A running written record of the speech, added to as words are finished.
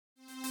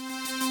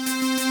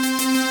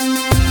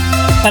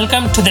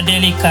Welcome to the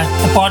Daily Cut,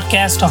 a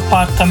podcast of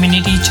Park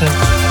Community Church.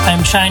 I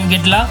am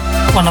Gidla,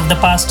 one of the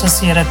pastors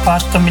here at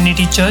Park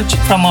Community Church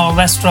from our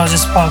West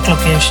Rogers Park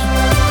location.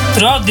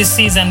 Throughout this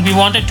season, we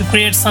wanted to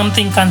create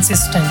something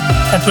consistent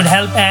that would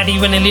help add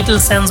even a little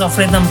sense of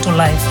rhythm to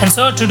life. And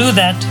so to do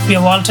that, we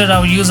have altered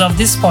our use of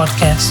this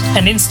podcast,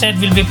 and instead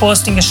we'll be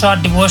posting a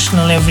short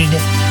devotional every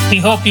day. We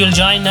hope you'll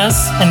join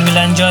us and will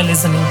enjoy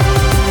listening.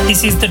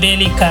 This is the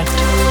Daily Cut,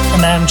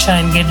 and I am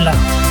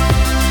Gidla.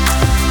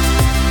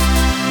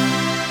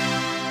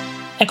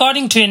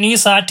 According to a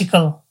news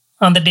article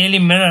on the Daily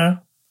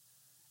Mirror,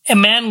 a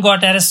man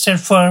got arrested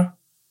for,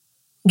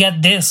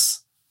 get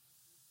this,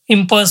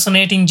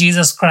 impersonating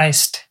Jesus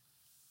Christ.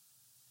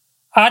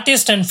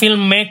 Artist and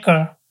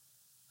filmmaker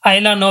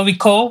Ilya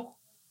Novikov,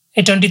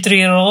 a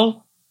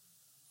 23-year-old,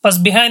 was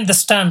behind the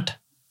stunt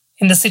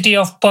in the city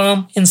of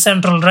Perm in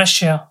central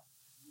Russia.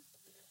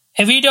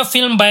 A video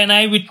filmed by an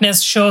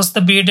eyewitness shows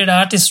the bearded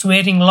artist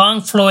wearing long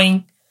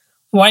flowing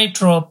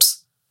white robes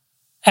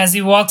as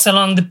he walks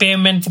along the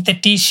pavement with a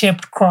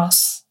T-shaped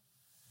cross.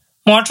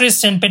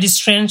 Motorists and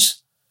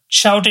pedestrians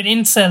shouted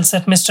insults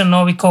at Mr.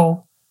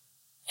 Novikov,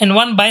 and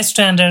one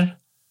bystander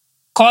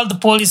called the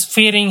police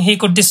fearing he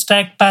could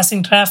distract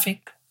passing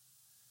traffic.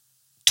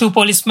 Two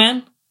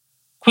policemen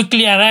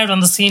quickly arrived on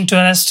the scene to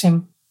arrest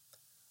him,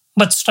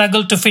 but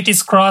struggled to fit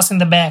his cross in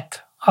the back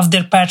of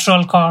their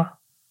patrol car.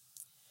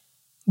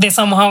 They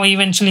somehow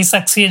eventually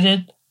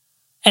succeeded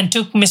and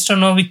took Mr.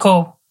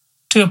 Novikov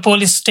to a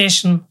police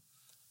station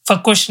for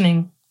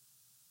questioning,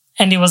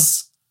 and he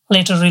was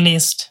later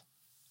released.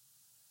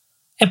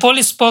 A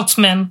police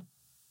spokesman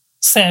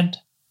said,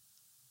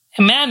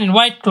 a man in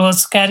white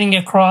clothes carrying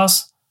a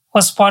cross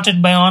was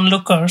spotted by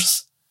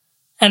onlookers,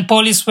 and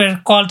police were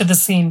called to the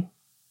scene.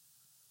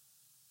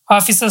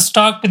 Officers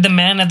talked with the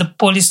man at the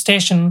police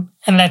station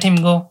and let him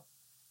go.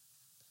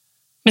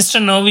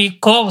 Mr.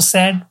 Novikov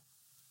said,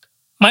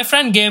 my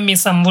friend gave me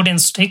some wooden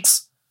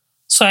sticks,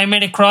 so I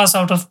made a cross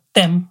out of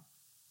them.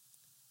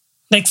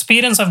 The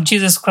experience of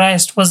Jesus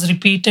Christ was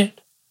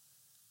repeated.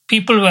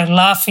 People were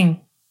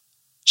laughing,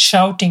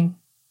 shouting,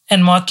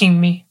 and mocking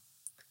me.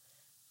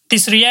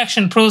 This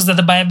reaction proves that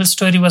the Bible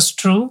story was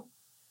true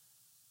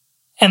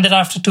and that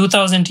after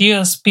 2000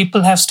 years,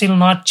 people have still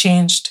not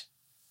changed.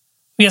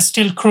 We are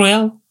still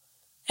cruel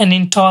and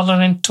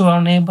intolerant to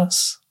our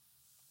neighbors.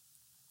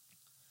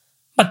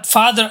 But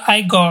Father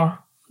Igor,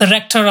 the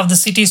rector of the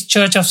city's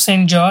Church of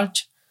St.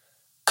 George,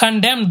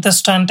 condemned the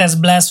stunt as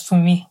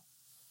blasphemy.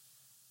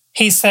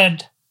 He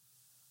said,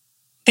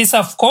 this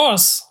of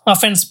course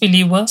offends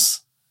believers.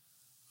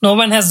 No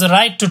one has the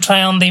right to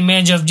try on the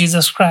image of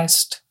Jesus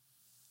Christ,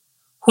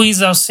 who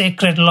is our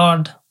sacred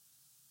Lord.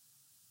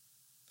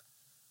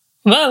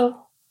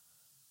 Well,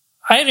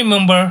 I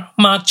remember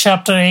Mark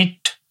chapter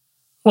 8,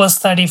 verse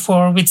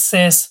 34, which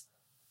says,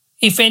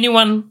 if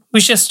anyone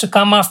wishes to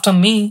come after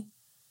me,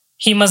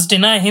 he must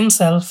deny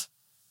himself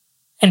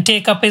and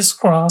take up his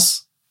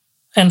cross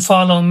and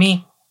follow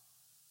me.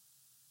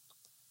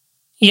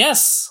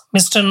 Yes,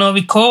 Mr.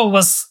 Novikov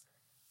was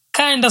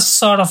kind of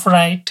sort of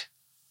right,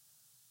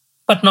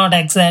 but not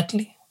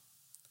exactly.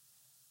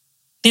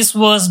 This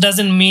verse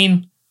doesn't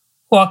mean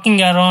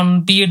walking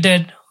around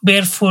bearded,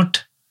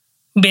 barefoot,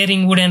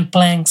 bearing wooden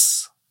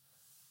planks.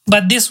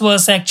 But this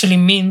verse actually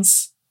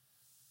means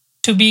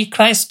to be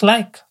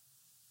Christ-like.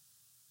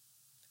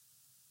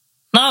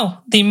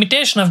 Now, the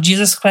imitation of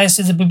Jesus Christ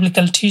is a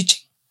biblical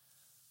teaching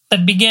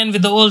that began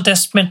with the Old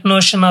Testament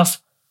notion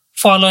of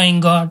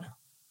following God.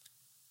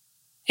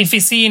 If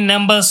we see in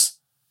Numbers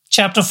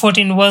chapter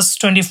 14, verse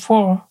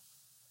 24,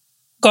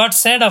 God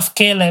said of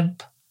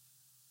Caleb,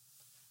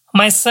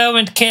 my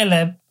servant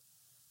Caleb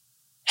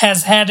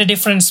has had a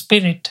different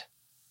spirit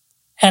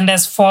and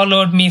has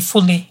followed me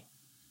fully.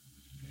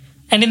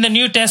 And in the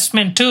New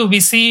Testament too,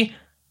 we see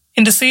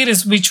in the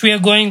series which we are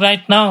going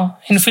right now,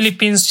 in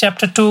Philippians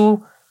chapter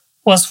 2,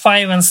 verse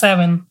 5 and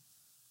 7,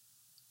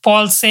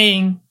 Paul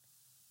saying,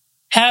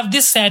 have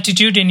this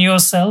attitude in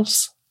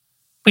yourselves,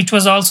 which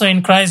was also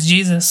in Christ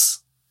Jesus,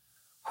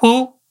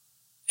 who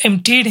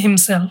emptied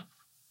himself,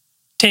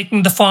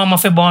 taking the form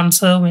of a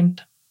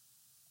bondservant.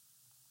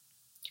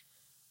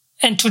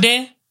 And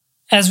today,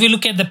 as we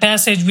look at the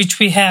passage which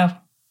we have,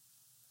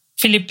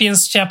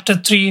 Philippians chapter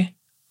 3,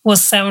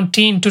 verse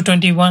 17 to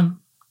 21,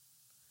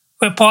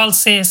 where Paul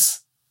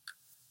says,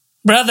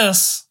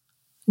 brothers,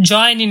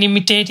 join in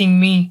imitating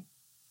me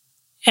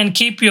and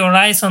keep your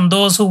eyes on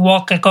those who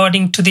walk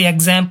according to the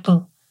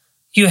example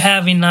you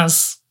have in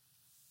us.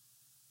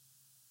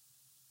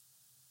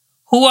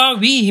 Who are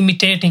we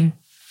imitating?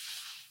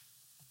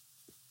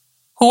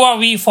 Who are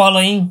we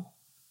following?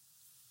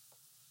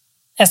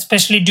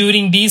 Especially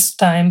during these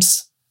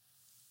times,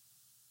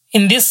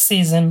 in this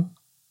season,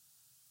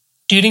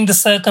 during the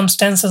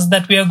circumstances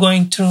that we are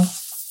going through.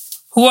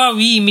 Who are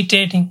we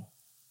imitating?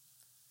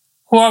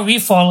 Who are we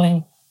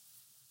following?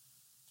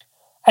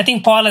 I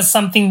think Paul has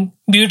something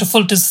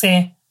beautiful to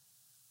say.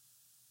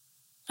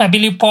 I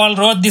believe Paul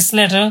wrote this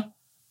letter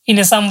in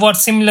a somewhat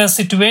similar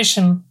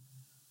situation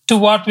to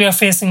what we are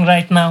facing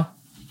right now.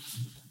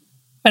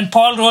 When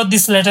Paul wrote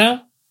this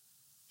letter,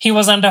 He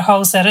was under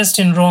house arrest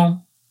in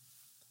Rome,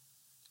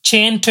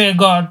 chained to a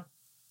guard,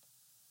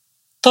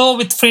 though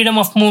with freedom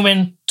of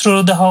movement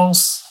through the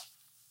house.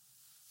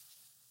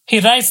 He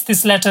writes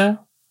this letter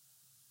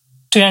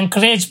to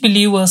encourage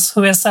believers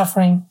who were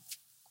suffering.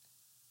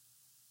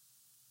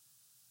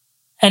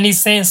 And he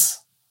says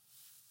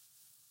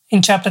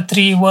in chapter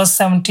 3, verse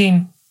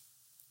 17,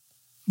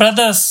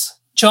 "Brothers,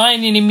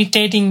 join in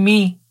imitating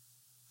me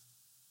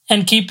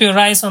and keep your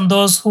eyes on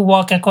those who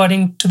walk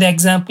according to the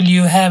example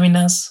you have in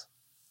us."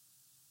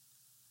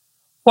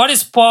 What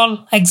is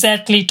Paul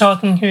exactly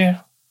talking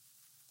here?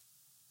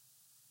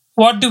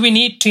 What do we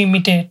need to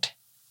imitate?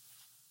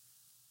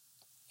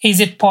 Is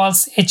it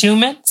Paul's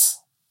achievements?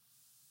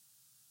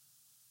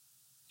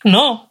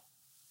 No.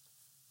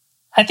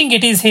 I think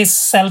it is his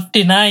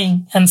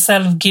self-denying and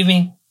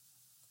self-giving.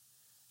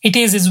 It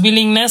is his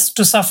willingness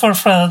to suffer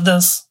for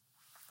others.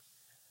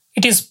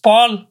 It is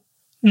Paul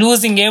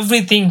losing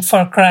everything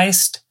for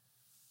Christ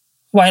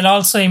while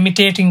also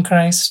imitating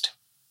Christ.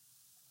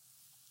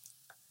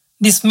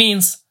 This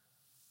means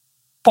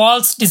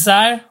Paul's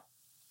desire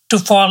to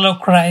follow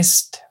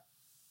Christ.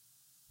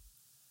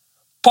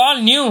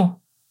 Paul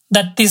knew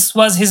that this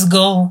was his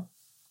goal,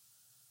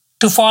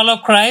 to follow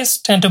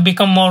Christ and to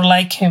become more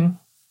like him.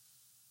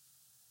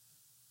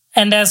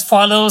 And as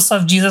followers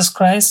of Jesus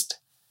Christ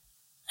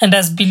and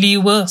as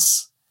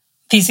believers,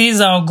 this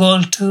is our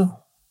goal too.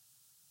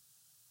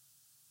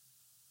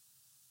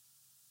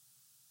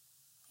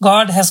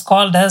 God has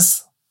called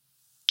us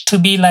to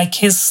be like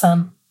his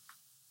Son.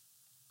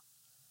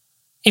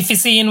 If we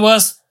see in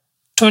verse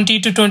 20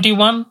 to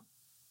 21,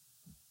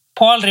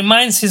 Paul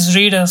reminds his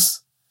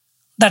readers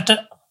that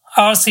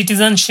our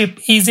citizenship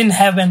is in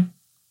heaven,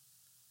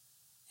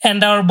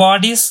 and our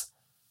bodies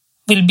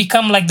will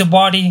become like the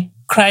body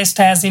Christ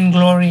has in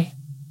glory.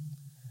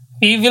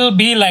 We will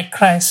be like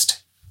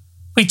Christ,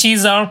 which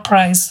is our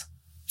prize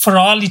for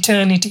all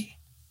eternity.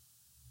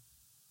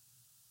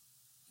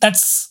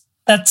 That's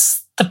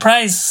the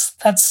prize.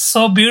 That's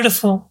so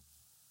beautiful.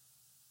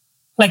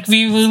 Like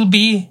we will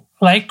be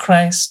like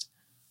Christ,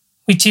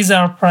 which is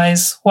our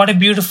prize. What a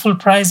beautiful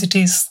prize it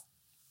is.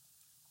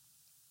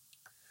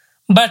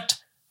 But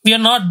we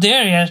are not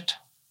there yet.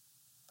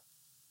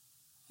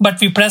 But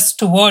we press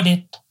toward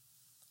it.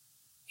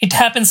 It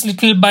happens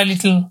little by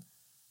little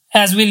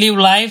as we live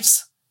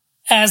lives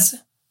as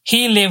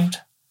he lived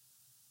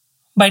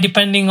by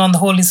depending on the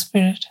Holy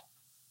Spirit.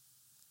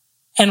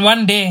 And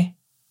one day,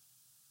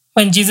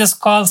 when Jesus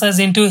calls us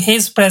into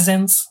his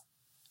presence,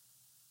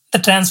 the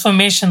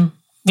transformation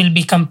will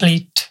be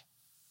complete.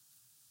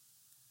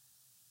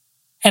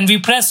 And we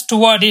press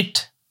toward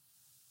it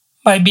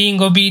by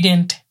being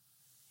obedient,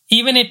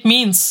 even it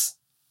means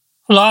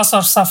loss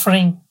or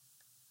suffering,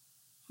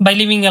 by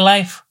living a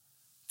life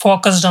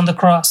focused on the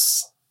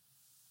cross.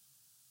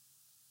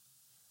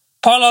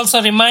 Paul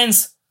also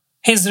reminds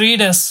his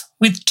readers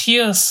with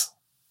tears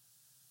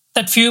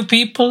that few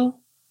people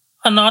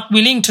are not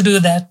willing to do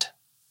that.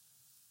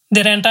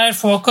 Their entire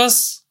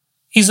focus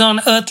is on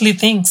earthly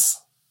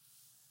things.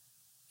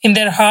 In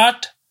their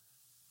heart,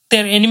 they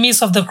are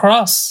enemies of the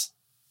cross,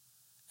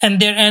 and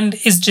their end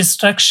is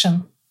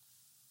destruction.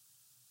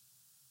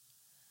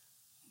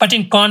 But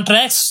in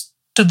contrast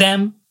to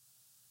them,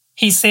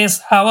 he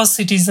says our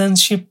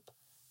citizenship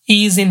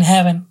is in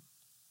heaven.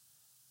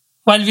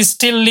 While we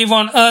still live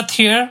on earth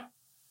here,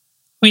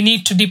 we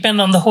need to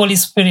depend on the Holy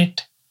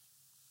Spirit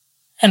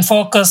and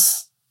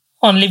focus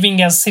on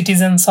living as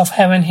citizens of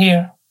heaven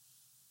here.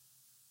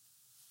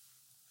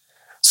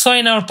 So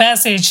in our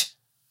passage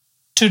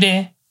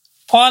today,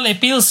 Paul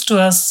appeals to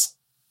us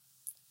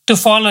to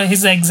follow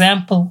his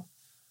example,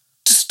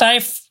 to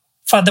strive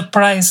for the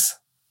prize,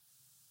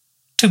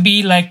 to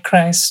be like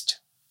Christ.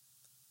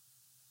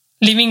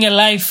 Living a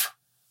life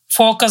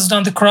focused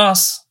on the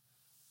cross,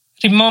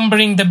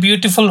 remembering the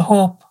beautiful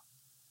hope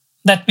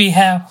that we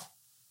have,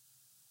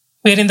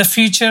 where in the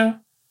future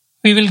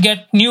we will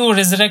get new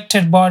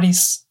resurrected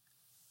bodies,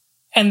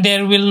 and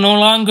there will no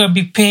longer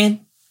be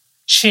pain,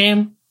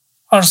 shame,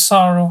 or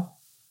sorrow,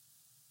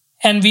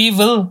 and we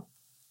will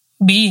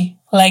be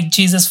like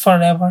Jesus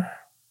forever.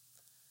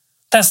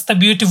 That's the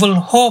beautiful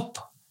hope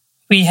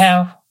we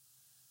have.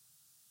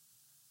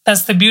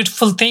 That's the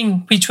beautiful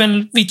thing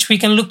which we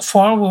can look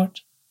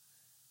forward,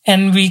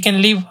 and we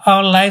can live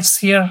our lives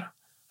here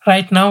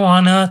right now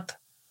on earth,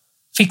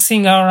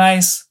 fixing our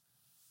eyes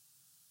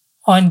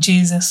on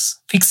Jesus,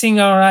 fixing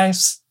our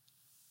eyes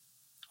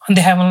on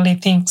the heavenly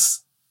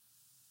things.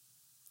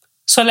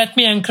 So let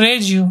me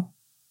encourage you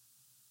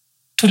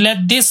to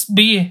let this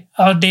be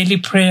our daily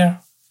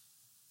prayer.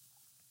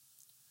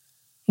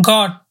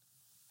 God,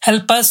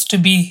 help us to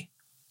be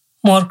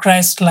more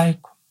Christ-like.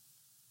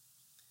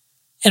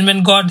 And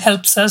when God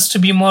helps us to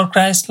be more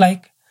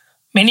Christ-like,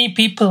 many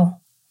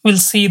people will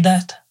see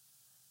that,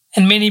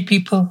 and many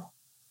people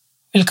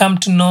will come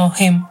to know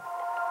him.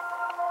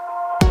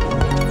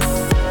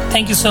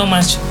 Thank you so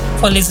much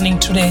for listening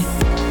today.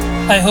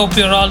 I hope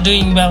you're all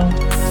doing well.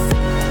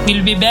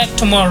 We'll be back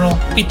tomorrow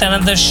with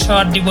another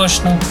short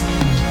devotional,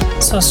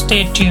 so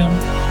stay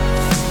tuned.